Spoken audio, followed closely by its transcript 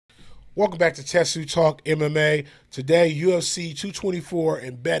Welcome back to Tetsu Talk MMA. Today, UFC 224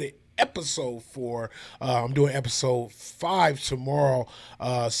 Embedded Episode 4. I'm doing Episode 5 tomorrow,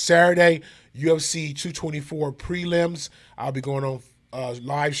 Saturday. UFC 224 prelims. I'll be going on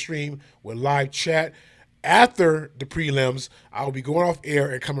live stream with live chat. After the prelims, I'll be going off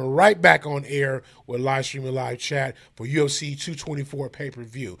air and coming right back on air with live stream and live chat for UFC 224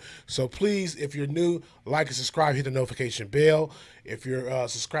 pay-per-view. So please, if you're new, like and subscribe, hit the notification bell. If you're a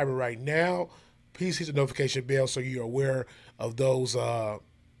subscriber right now, please hit the notification bell so you're aware of those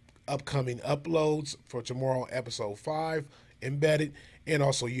upcoming uploads for tomorrow, episode 5, embedded, and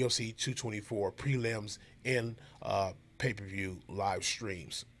also UFC 224 prelims and pay-per-view live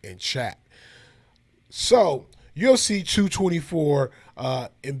streams and chat. So, UFC 224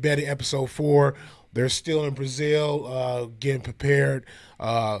 embedded episode 4. They're still in Brazil getting prepared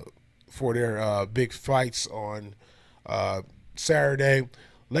for their big fights on Saturday.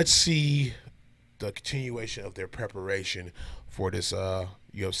 Let's see the continuation of their preparation for this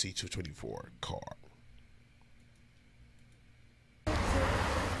UFC 224 card.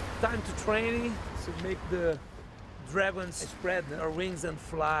 Time to training to make the dragons spread their wings and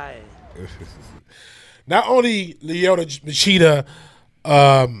fly. Not only Lyoto Machida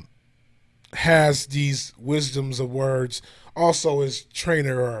has these wisdoms of words, also his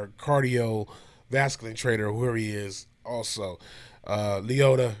trainer or cardiovascular trainer, whoever he is, also.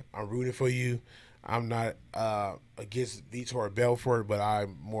 Lyoto, I'm rooting for you. I'm not against Vitor Belfort, but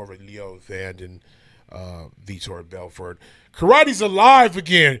I'm more of a Lyoto fan than Vitor Belfort. Karate's alive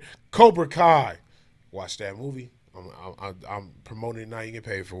again. Cobra Kai. Watch that movie. I'm promoting it now. You get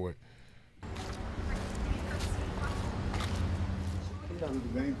paid for it. Um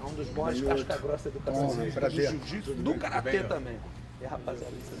dos bons casca grossa do do jiu-jitsu, do karatê também. E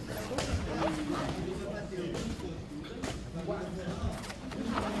rapaziada,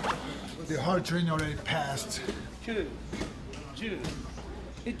 the hard training already passed.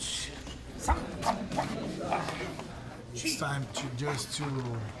 It's time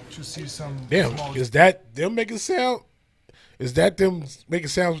to see some. Damn, is that them making sound? Is that them making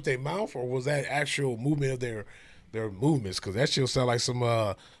sounds with their mouth, or was that actual movement of their movements? Because that shit sound like some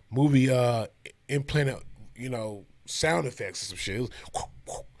movie implanted, sound effects or some shit. It was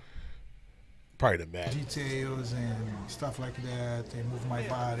probably the match. Details and stuff like that. They move my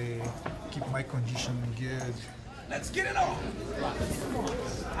body, keep my condition good. Let's get it on!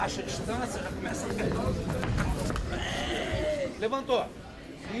 Acha a distância, já começa a pegar. Levantou.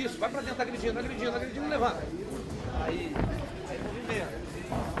 Isso, vai pra dentro, tá agredindo, levanta. Aí movimento.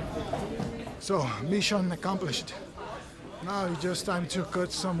 So, mission accomplished. Now it's just time to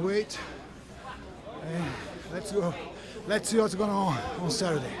cut some weight. And let's go. Let's see what's going on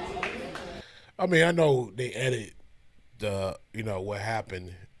Saturday. I mean, I know they edit the, what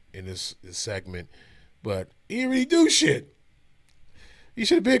happened in this segment, but he didn't really do shit. He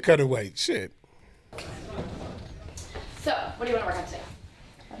should have been cutting weight. Shit. So, what do you want to work on today?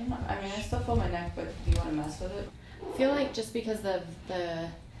 I don't know. I mean, I still feel my neck, but do you want to mess with it? I feel like just because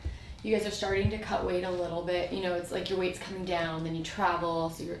you guys are starting to cut weight a little bit, it's like your weight's coming down, then you travel,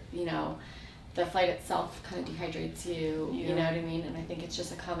 so the flight itself kind of dehydrates you, you know what I mean? And I think it's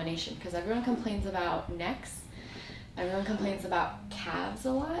just a combination, because everyone complains about necks, everyone complains about calves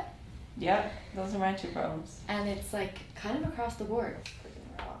a lot. Yep, those are my two problems. And it's like kind of across the board.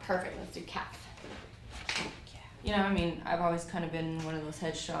 Perfect, let's do calf. I mean, I've always kind of been one of those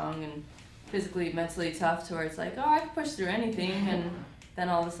headstrong and physically, mentally tough to where it's like, oh, I can push through anything, and then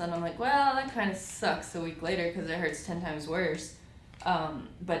all of a sudden I'm like, well, that kind of sucks a week later because it hurts 10 times worse.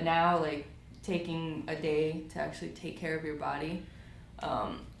 But now, like, taking a day to actually take care of your body,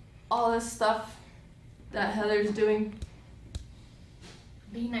 all this stuff that Heather's doing.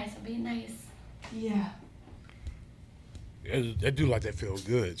 Be nice, I'm being nice. Yeah. That dude like that feels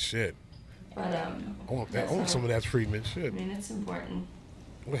good. Shit. But, I want that. I want some of that treatment. Shit. I mean, it's important.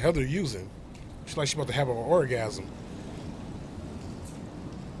 What the hell they're using? She's like she's about to have an orgasm.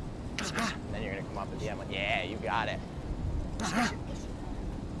 Then you're gonna come up at the end like, yeah, you got it. What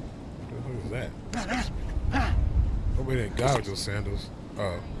the fuck is that? Nobody that guy with those sandals.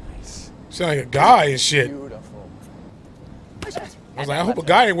 Sound like a guy and shit. Beautiful. I was like, I hope a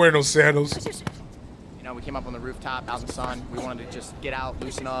guy ain't wearing those sandals. We came up on the rooftop out in the sun. We wanted to just get out,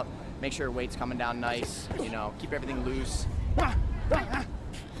 loosen up, make sure weight's coming down nice, keep everything loose.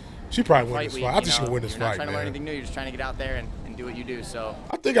 She probably win this Week, fight. I think she can win this you're fight, not trying to learn man. anything new. You're just trying to get out there and do what you do. So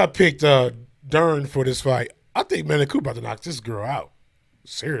I think I picked Dern for this fight. I think Amanda Cooper about to knock this girl out.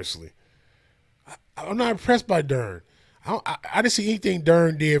 Seriously. I'm not impressed by Dern. I didn't see anything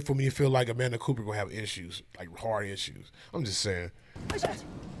Dern did for me to feel like Amanda Cooper gonna have issues, like hard issues. I'm just saying.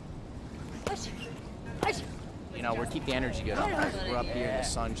 You know, we're keep the energy good up. We're up here in the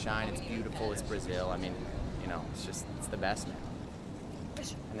sunshine. It's beautiful. It's Brazil. I mean, you know, it's the best, man.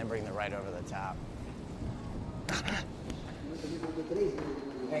 And then bring the right over the top.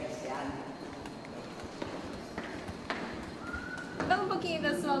 Fala um pouquinho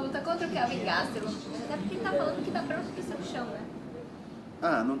da sua luta contra o Kelvin Gastelum. Até porque ele tá falando que tá pronto pra ser no chão, né?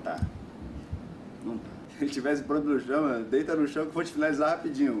 Ah, não tá. Não tá. Se ele tivesse pronto no chão, deita no chão que eu vou te finalizar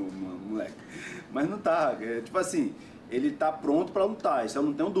rapidinho, moleque. Mas não tá. É, tipo assim, ele tá pronto pra lutar, isso eu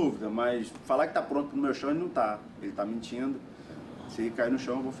não tenho dúvida. Mas falar que tá pronto no meu chão, ele não tá. Ele tá mentindo. Se ele cair no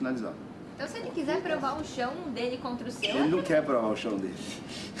chão, eu vou finalizar. Então se ele quiser provar o chão dele contra o seu... Ele não quer provar o chão dele.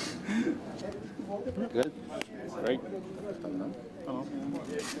 Good. Right. Tá não? Tá não.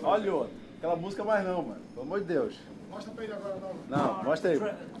 Olha outro. Aquela música mais não, mano. Pelo amor de Deus. Mostra pra ele agora, não. Não, mostra aí.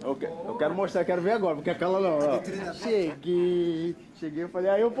 Eu quero mostrar, quero ver agora, porque aquela não, ó. Cheguei, eu falei,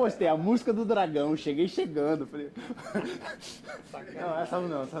 aí eu postei a música do dragão, cheguei chegando, falei. Não, essa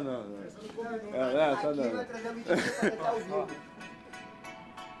não. Essa não.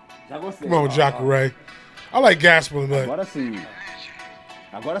 Já gostei. Come on, Jacare. I like Gaspar, but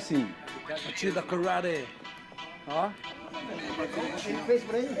Agora sim. Batida karate. Ó. Ele fez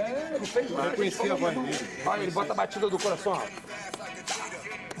pra ele? Ele fez pra ele. Eu conheci a voz dele. Olha, ele bota a batida do coração, ó.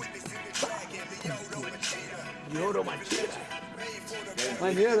 Yoro batida.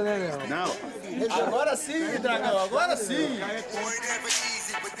 Maneiro, né, meu? Não. Agora sim, dragão, agora sim.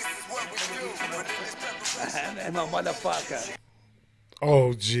 É, meu motherfucker.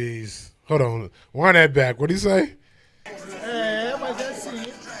 oh, jeez. Hold on. Wind that back. What do you say? É, mas é assim.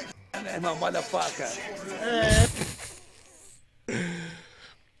 É, meu motherfucker.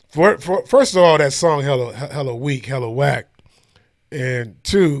 First of all, that song hella weak, hella whack, and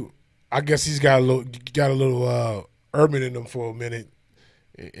two, I guess he's got a little urban in him for a minute,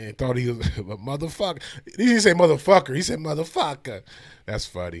 and thought he was a motherfucker. He didn't say motherfucker. He said motherfucker. That's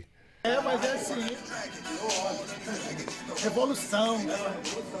funny. É, mas é assim. Revolução.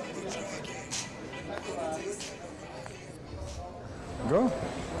 Go?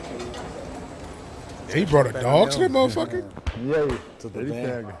 He brought a dog to that motherfucker? E aí? Tudo Ele bem?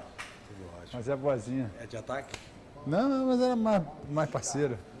 pega. Mas é boazinha. É de ataque? Não, mas era mais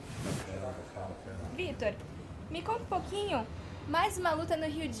parceira. Vitor, me conta um pouquinho. Mais uma luta no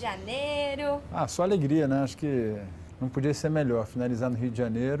Rio de Janeiro. Ah, só alegria, né? Acho que não podia ser melhor. Finalizar no Rio de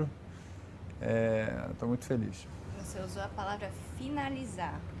Janeiro. Estou muito feliz. Você usou a palavra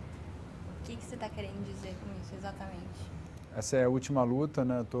finalizar. O que você está querendo dizer com isso exatamente? Essa é a última luta,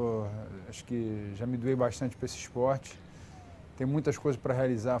 né? Acho que já me doei bastante para esse esporte. Tem muitas coisas para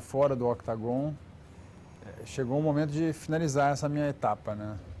realizar fora do octagon. Chegou o momento de finalizar essa minha etapa,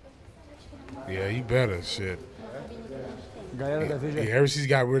 né? Yeah, he better, shit. Galera da Yeah, Veja. ever since he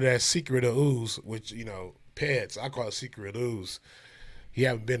got rid of that secret of ooze, which, you know, pets, I call it secret ooze, he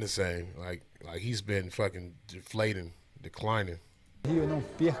haven't been the same. Like he's been fucking deflating, declining. Rio, não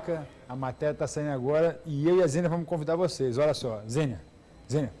perca, a matéria está saindo agora e eu e a Zênia vamos convidar vocês. Olha só, Zênia,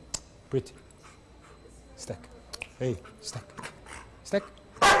 pretty, stack, hey, stack,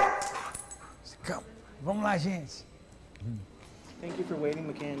 come, vamos lá, gente. Thank you for waiting,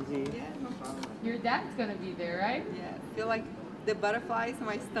 Mackenzie. Yeah, no problem. Your dad's gonna be there, right? Yeah, I feel like the butterflies in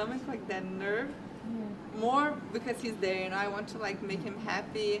my stomach, like that nerve, more because he's there, and I want to like make him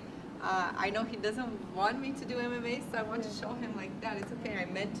happy. I know he doesn't want me to do MMA, so I want to show him like that. It's okay, I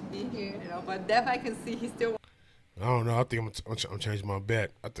meant to be here, you know. But Dev, I can see he still I don't know. I think I'm changing my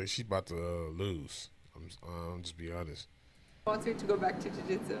bet. I think she's about to lose. I'm just be honest. wants me to go back to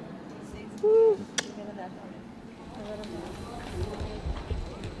jiu-jitsu.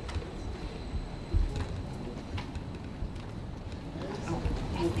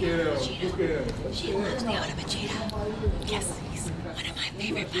 She loves the Oda Machida. Yes, he's one of my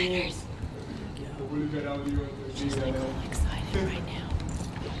favorite fighters. She's like all excited right now.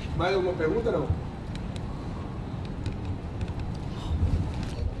 Mais alguma pergunta, não?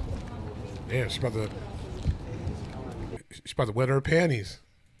 Damn, she's about to wet her panties.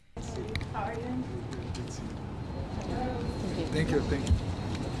 Thank you.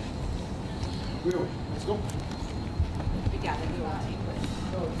 Will, let's go.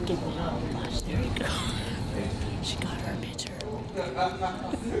 There you go. She got her picture.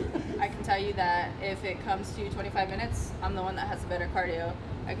 I can tell you that if it comes to 25 minutes, I'm the one that has the better cardio.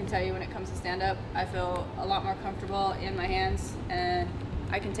 I can tell you when it comes to stand-up, I feel a lot more comfortable in my hands and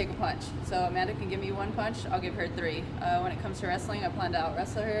I can take a punch. So Amanda can give me one punch, I'll give her three. When it comes to wrestling, I plan to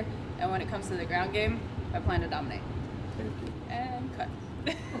out-wrestle her. And when it comes to the ground game, I plan to dominate. And cut.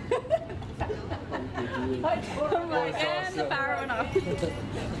 I'm like, and the power went off.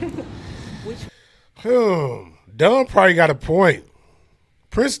 Dunn probably got a point.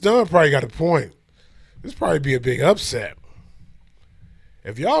 Prince Dunn probably got a point. This probably be a big upset.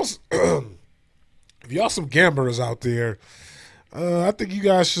 If y'all some gamblers out there, I think you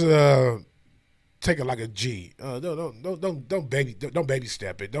guys should take it like a G. Don't baby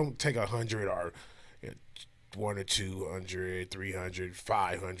step it. Don't take 100 or 1 or 200, 300,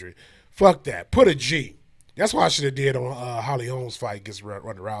 500. Fuck that. Put a G. That's what I should have did on Holly Holmes' fight against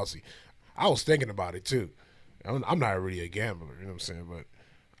Ronda Rousey. I was thinking about it too. I'm not really a gambler, you know what I'm saying, but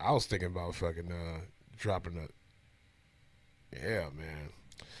I was thinking about fucking dropping yeah, man,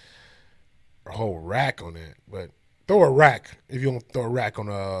 a whole rack on that. But throw a rack if you don't throw a rack on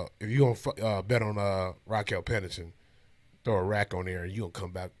if you gonna bet on Raquel Pennington. Throw a rack on there, and you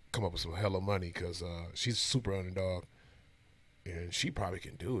gonna come up with some hella money because she's a super underdog, and she probably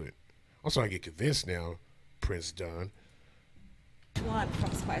can do it. I'm starting to get convinced now. Prince Dunn. Which one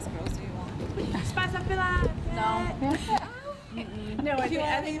from Spice Girls do you want? Spice Up Your Life. No. No, I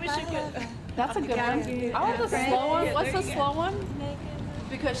think we should go. That's a good one. I want the slow one. What's the slow one?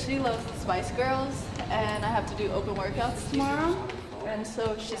 Because she loves the Spice Girls, and I have to do open workouts tomorrow. And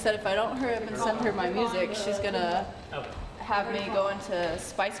so she said if I don't hurry up and send her my music, she's gonna have me go into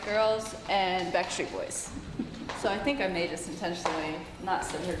Spice Girls and Backstreet Boys. So I think I may just intentionally not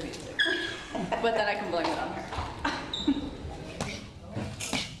send her music, but then I can blame it on her.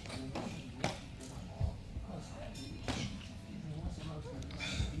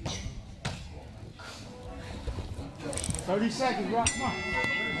 30 seconds, Rock. Come on.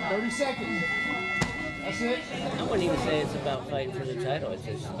 30 seconds. That's it. I wouldn't even say it's about fighting for the title. It's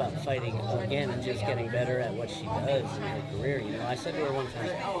just about fighting again and just getting better at what she does in her career. You know, I said to her one time,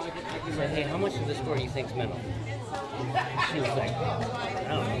 I said, hey, how much of the sport do you think's mental? She was like, I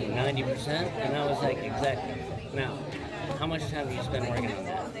don't know, 90%? And I was like, exactly. Now, how much time do you spend working on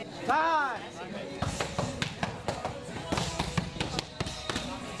that? Time!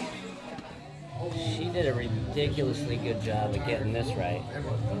 She did a ridiculously good job of getting this right.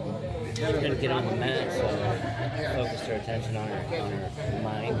 She couldn't get on the mat, so focused her attention on her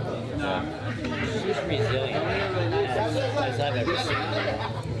mind. She's resilient as I've ever seen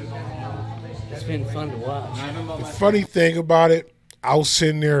her. It's been fun to watch. The funny thing about it, I was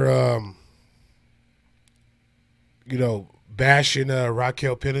sitting there, bashing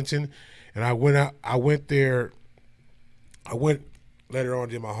Raquel Pennington, and I went there. I went later on,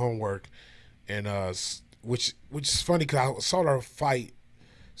 did my homework, and which is funny because I saw her fight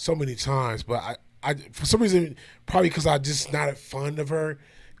so many times, but I for some reason, probably because I just not fond of her,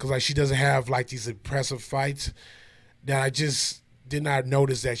 because like she doesn't have like these impressive fights, that I just did not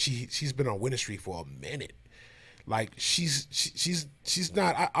notice that she's been on winning streak for a minute. Like she's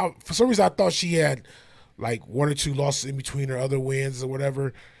not. I for some reason I thought she had like 1 or 2 losses in between her other wins or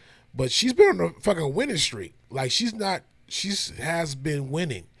whatever, but she's been on a fucking winning streak. Like she has been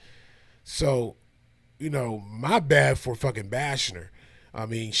winning. So, my bad for fucking bashing her. I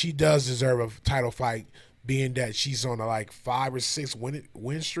mean, she does deserve a title fight, being that she's on a like 5 or 6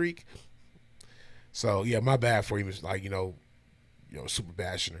 win streak. So yeah, my bad for even like super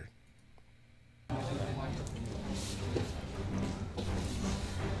bashing her.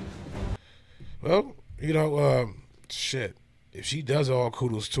 Well, shit. If she does all,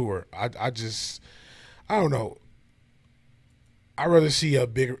 kudos to her. I don't know. I'd rather see a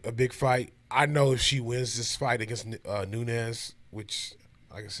big fight. I know if she wins this fight against Nunes, which,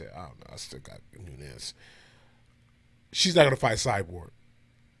 like I said, I don't know. I still got Nunes. She's not gonna fight Cyborg.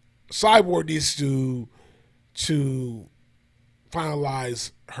 Cyborg needs to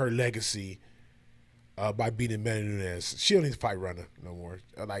finalize her legacy by beating Manny Nunes. She don't need to fight Ronda no more.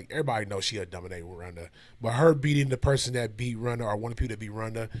 Like everybody knows she'll dominate with Ronda, but her beating the person that beat Ronda or one of the people that beat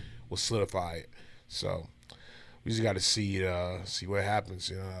Ronda will solidify it. So we just got to see what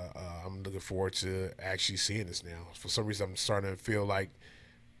happens. I'm looking forward to actually seeing this now. For some reason, I'm starting to feel like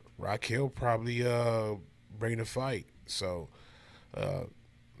Raquel probably bring the fight. So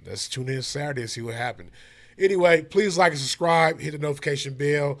let's tune in Saturday and see what happens. Anyway, please like and subscribe. Hit the notification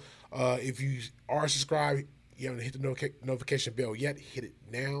bell. If you are subscribed, you haven't hit the notification bell yet, hit it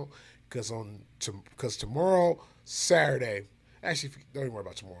now. Because tomorrow, Saturday, actually, don't even worry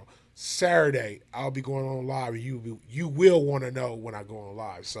about tomorrow. Saturday, I'll be going on live. You will want to know when I go on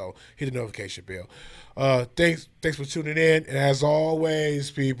live. So hit the notification bell. Thanks for tuning in. And as always,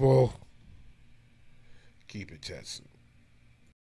 people, keep it testing.